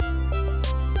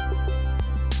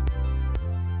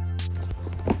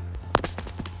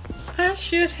I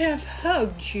should have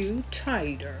hugged you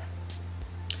tighter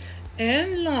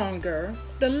and longer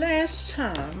the last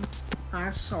time I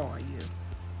saw you.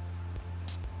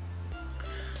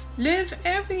 Live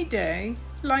every day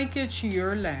like it's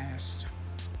your last.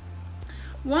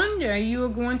 One day you are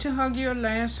going to hug your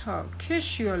last hug,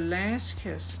 kiss your last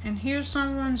kiss, and hear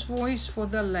someone's voice for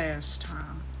the last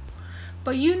time.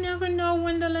 But you never know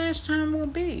when the last time will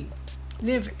be.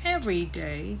 Live every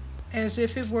day as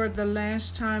if it were the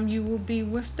last time you will be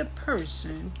with the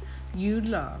person you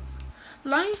love.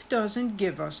 Life doesn't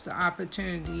give us the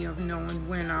opportunity of knowing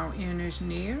when our end is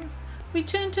near. We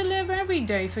tend to live every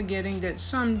day forgetting that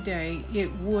someday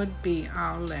it would be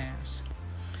our last.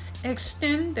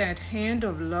 Extend that hand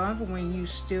of love when you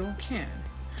still can.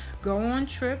 Go on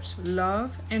trips,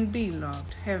 love and be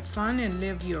loved. Have fun and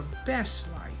live your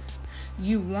best life.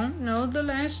 You won't know the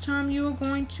last time you are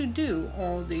going to do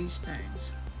all these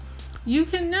things. You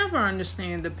can never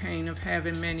understand the pain of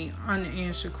having many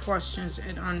unanswered questions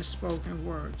and unspoken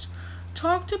words.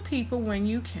 Talk to people when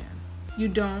you can. You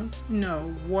don't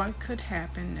know what could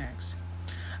happen next.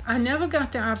 I never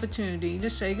got the opportunity to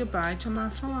say goodbye to my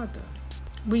father.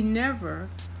 We never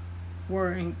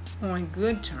were on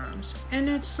good terms, and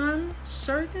at some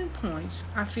certain points,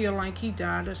 I feel like he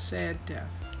died a sad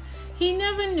death. He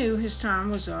never knew his time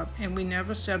was up, and we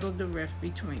never settled the rift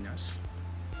between us.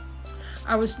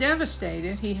 I was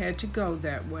devastated he had to go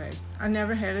that way. I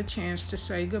never had a chance to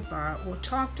say goodbye or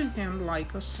talk to him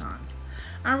like a son.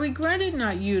 I regretted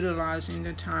not utilizing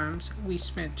the times we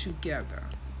spent together,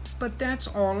 but that's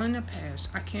all in the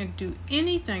past. I can't do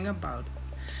anything about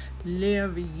it.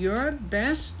 Live your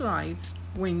best life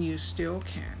when you still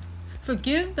can.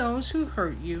 Forgive those who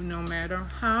hurt you, no matter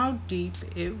how deep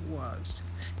it was.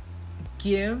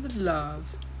 Give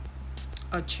love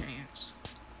a chance.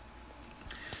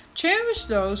 Cherish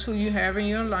those who you have in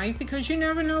your life because you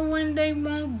never know when they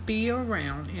won't be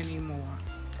around anymore.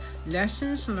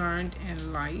 Lessons learned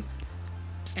in life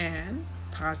and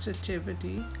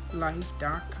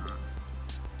positivitylife.com.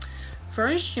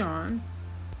 1 John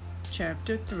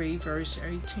chapter 3 verse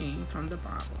 18 from the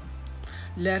Bible.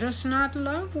 Let us not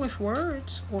love with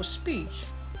words or speech,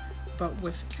 but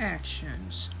with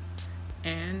actions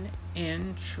and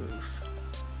in truth.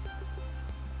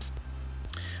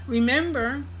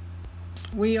 Remember,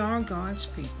 we are God's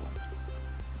people.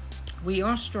 We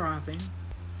are striving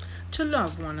to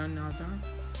love one another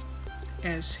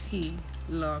as He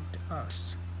loved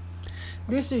us.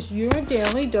 This is your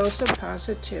daily dose of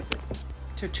positivity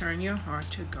to turn your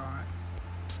heart to God.